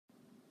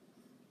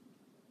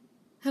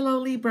Hello,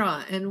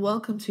 Libra, and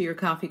welcome to your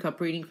coffee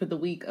cup reading for the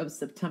week of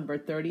September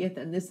 30th.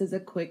 And this is a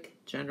quick,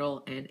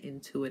 general, and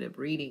intuitive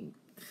reading.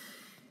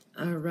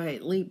 All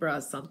right,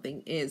 Libra,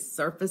 something is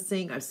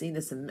surfacing. I've seen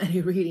this in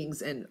many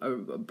readings, and a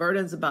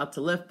burden's about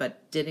to lift,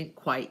 but didn't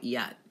quite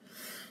yet.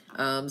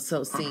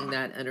 So seeing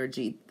that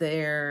energy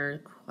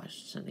there,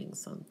 questioning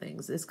some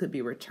things. This could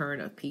be return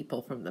of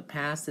people from the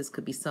past. This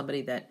could be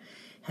somebody that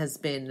has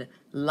been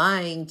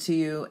lying to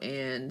you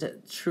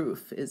and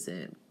truth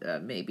isn't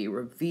maybe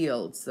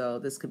revealed. So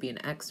this could be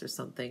an ex or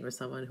something, or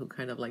someone who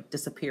kind of like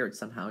disappeared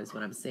somehow is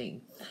what I'm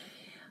seeing.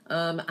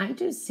 I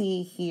do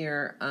see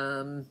here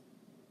a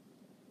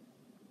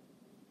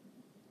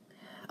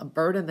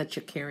burden that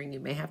you're carrying.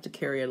 You may have to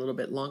carry a little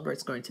bit longer.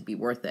 It's going to be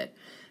worth it.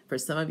 For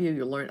some of you,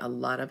 you'll learn a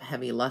lot of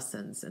heavy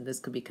lessons, and this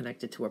could be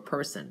connected to a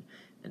person.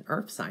 An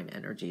earth sign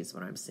energy is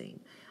what I'm seeing.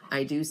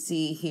 I do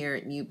see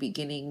here new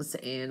beginnings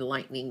and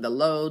lightening the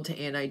load,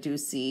 and I do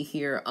see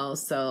here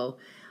also,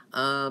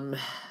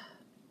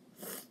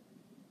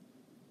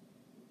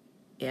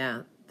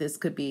 yeah, this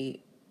could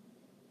be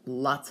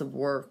lots of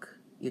work.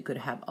 You could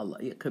have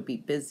you could be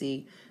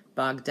busy,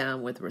 bogged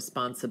down with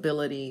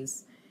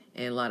responsibilities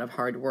and a lot of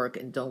hard work,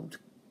 and don't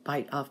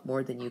bite off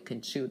more than you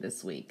can chew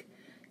this week.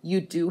 You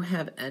do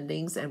have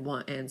endings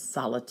and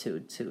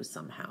solitude too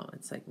somehow.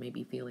 It's like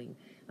maybe feeling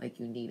like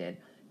you need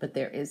it. But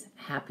there is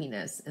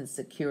happiness and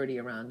security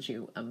around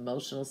you,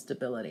 emotional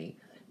stability.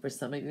 For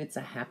some of you, it's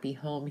a happy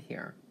home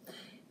here.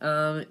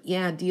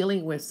 Yeah,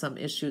 dealing with some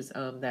issues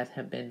that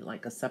have been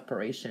like a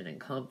separation and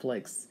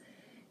conflicts,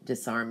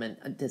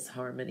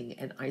 disharmony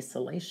and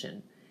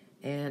isolation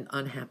and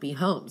unhappy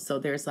homes. So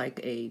there's like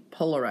a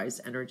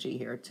polarized energy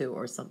here too,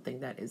 or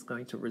something that is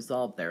going to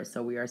resolve there.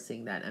 So we are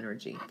seeing that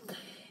energy.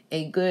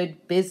 A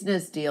good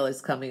business deal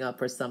is coming up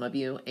for some of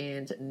you,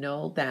 and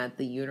know that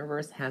the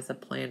universe has a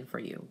plan for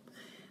you.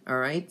 All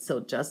right,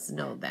 so just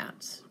know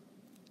that.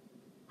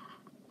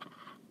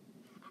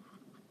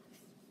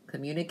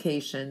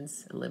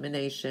 Communications,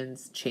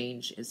 eliminations,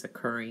 change is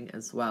occurring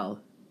as well.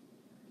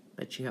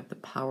 But you have the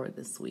power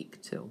this week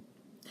too.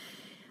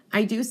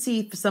 I do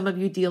see some of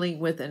you dealing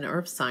with an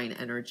earth sign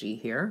energy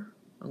here,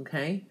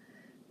 okay?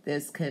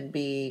 This can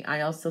be, I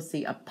also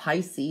see a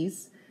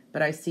Pisces,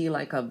 but I see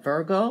like a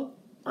Virgo.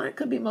 Well, it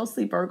could be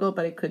mostly Virgo,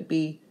 but it could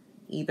be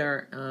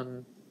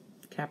either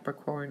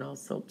Capricorn,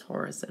 also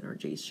Taurus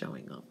energy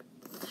showing up.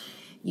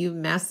 You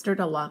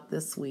mastered a lot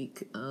this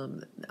week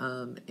and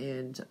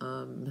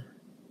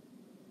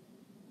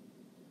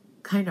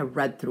kind of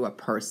read through a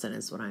person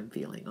is what I'm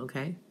feeling,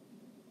 okay?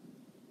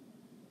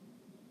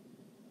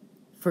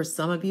 For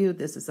some of you,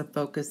 this is a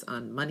focus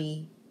on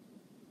money,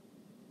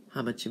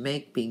 how much you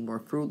make, being more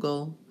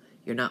frugal.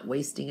 You're not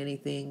wasting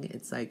anything.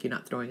 It's like you're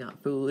not throwing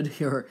out food.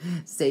 You're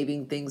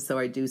saving things. So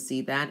I do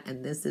see that.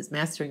 And this is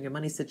mastering your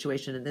money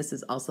situation. And this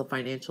is also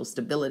financial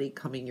stability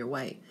coming your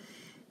way.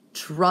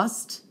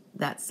 Trust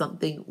that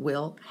something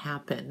will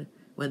happen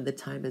when the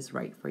time is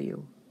right for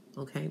you.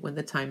 Okay? When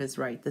the time is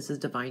right. This is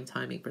divine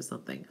timing for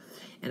something.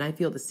 And I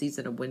feel the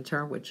season of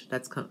winter, which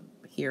that's come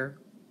here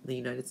in the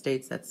United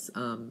States, that's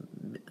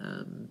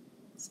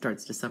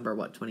starts December,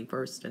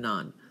 21st and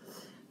on,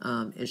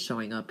 is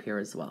showing up here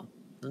as well.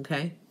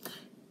 Okay?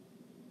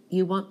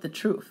 You want the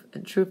truth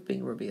and truth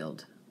being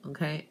revealed.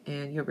 Okay?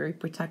 And you're very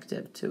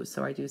protective too.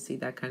 So I do see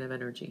that kind of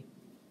energy.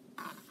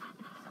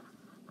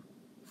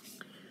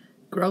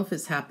 Growth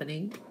is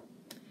happening.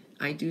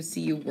 I do see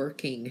you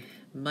working,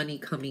 money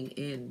coming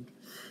in.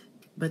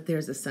 But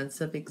there's a sense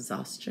of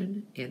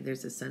exhaustion and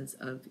there's a sense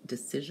of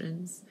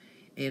decisions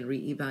and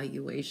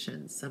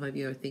reevaluation. Some of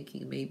you are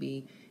thinking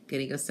maybe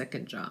getting a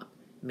second job.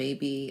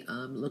 Maybe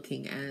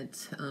looking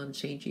at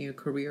changing your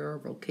career or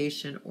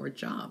vocation or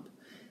job.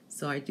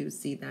 So I do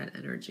see that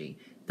energy.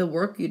 The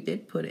work you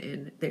did put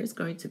in, there's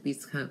going to be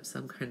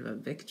some kind of a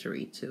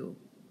victory too,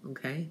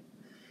 okay?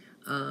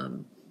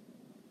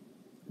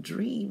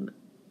 Dream,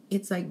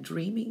 it's like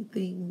dreaming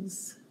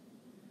things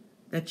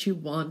that you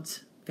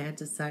want,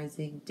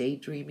 fantasizing,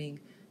 daydreaming,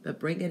 but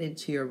bring it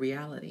into your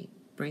reality.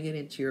 Bring it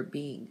into your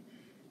being.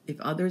 If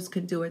others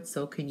can do it,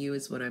 so can you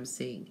is what I'm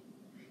seeing.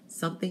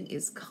 Something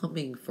is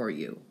coming for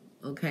you,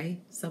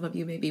 okay? Some of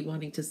you may be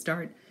wanting to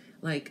start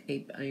like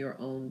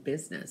your own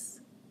business.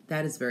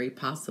 That is very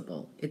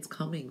possible. It's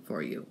coming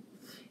for you.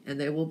 And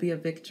there will be a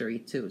victory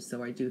too,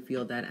 so I do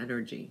feel that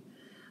energy.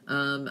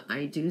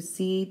 I do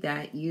see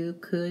that you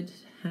could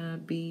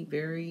be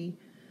very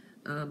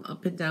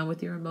up and down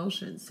with your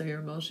emotions. So your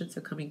emotions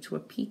are coming to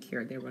a peak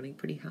here. They're running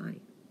pretty high.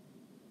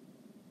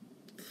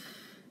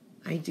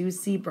 I do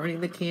see burning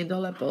the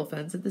candle at both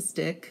ends of the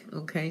stick.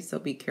 Okay, so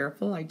be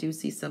careful. I do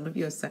see some of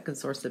you, a second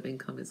source of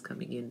income is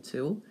coming in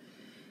too.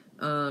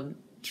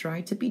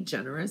 Try to be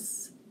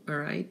generous. All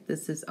right,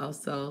 this is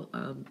also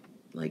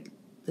like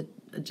the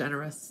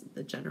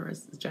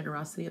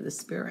generosity of the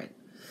spirit.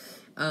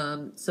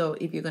 So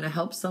if you're going to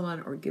help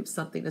someone or give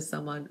something to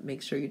someone,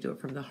 make sure you do it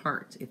from the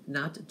heart. If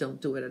not, don't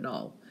do it at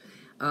all.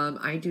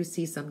 I do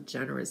see some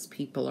generous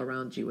people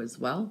around you as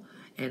well.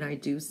 And I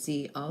do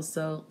see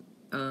also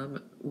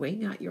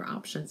weighing out your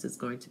options is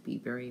going to be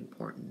very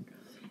important.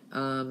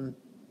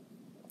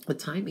 The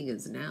timing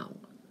is now.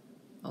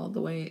 All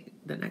the way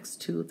the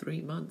next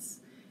 2-3 months.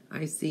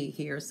 I see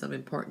here some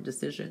important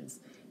decisions.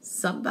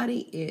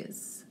 Somebody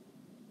is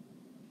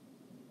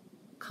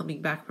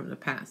coming back from the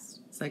past.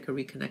 It's like a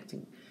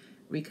reconnection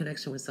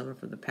with someone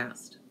from the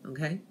past.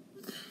 Okay?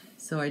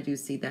 So I do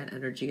see that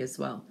energy as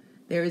well.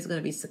 There is going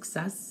to be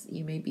success.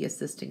 You may be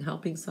assisting,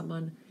 helping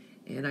someone.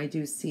 And I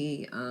do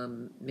see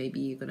maybe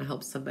you're going to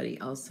help somebody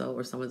also,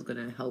 or someone's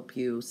going to help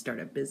you start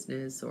a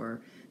business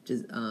or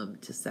just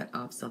to set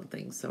off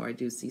something. So I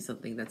do see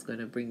something that's going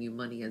to bring you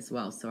money as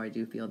well. So I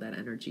do feel that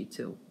energy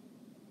too.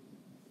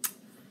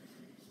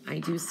 I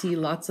do see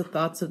lots of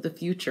thoughts of the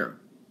future.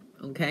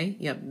 Okay?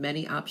 You have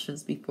many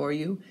options before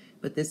you,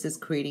 but this is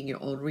creating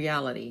your own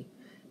reality.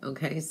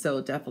 Okay,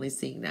 so definitely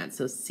seeing that.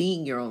 So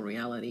seeing your own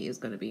reality is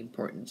going to be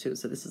important too.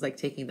 So this is like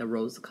taking the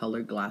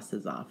rose-colored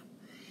glasses off.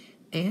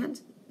 And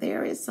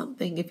there is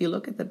something, if you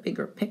look at the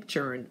bigger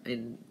picture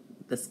in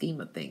the scheme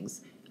of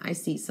things, I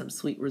see some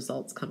sweet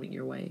results coming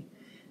your way.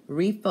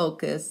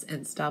 Refocus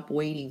and stop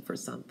waiting for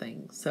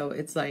something. So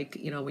it's like,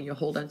 you know, when you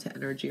hold on to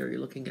energy or you're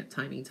looking at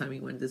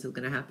timing when this is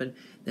going to happen,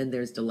 then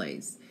there's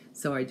delays.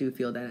 So I do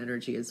feel that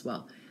energy as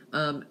well.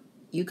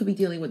 You could be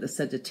dealing with a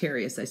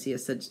Sagittarius. I see a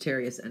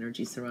Sagittarius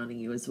energy surrounding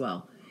you as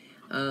well.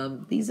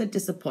 These are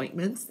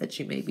disappointments that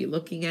you may be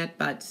looking at,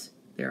 but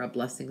there are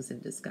blessings in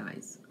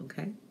disguise,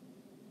 okay?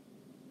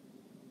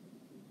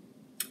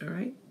 All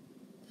right.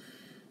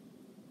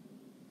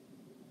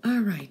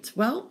 All right.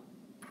 Well,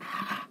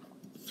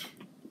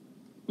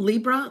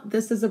 Libra,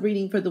 this is a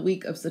reading for the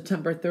week of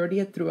September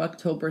 30th through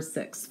October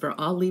 6th. For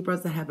all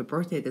Libras that have a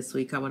birthday this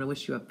week, I want to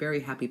wish you a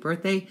very happy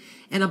birthday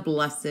and a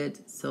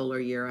blessed solar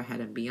year ahead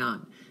and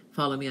beyond.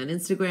 Follow me on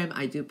Instagram.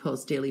 I do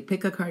post daily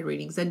pick-a-card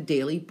readings and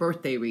daily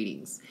birthday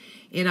readings.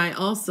 And I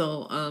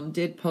also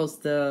did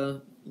post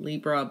the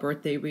Libra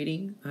birthday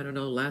reading, I don't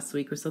know, last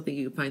week or something.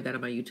 You can find that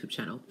on my YouTube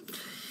channel.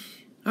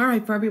 All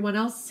right, for everyone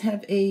else,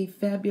 have a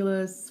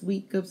fabulous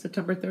week of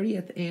September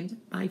 30th,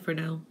 and bye for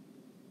now.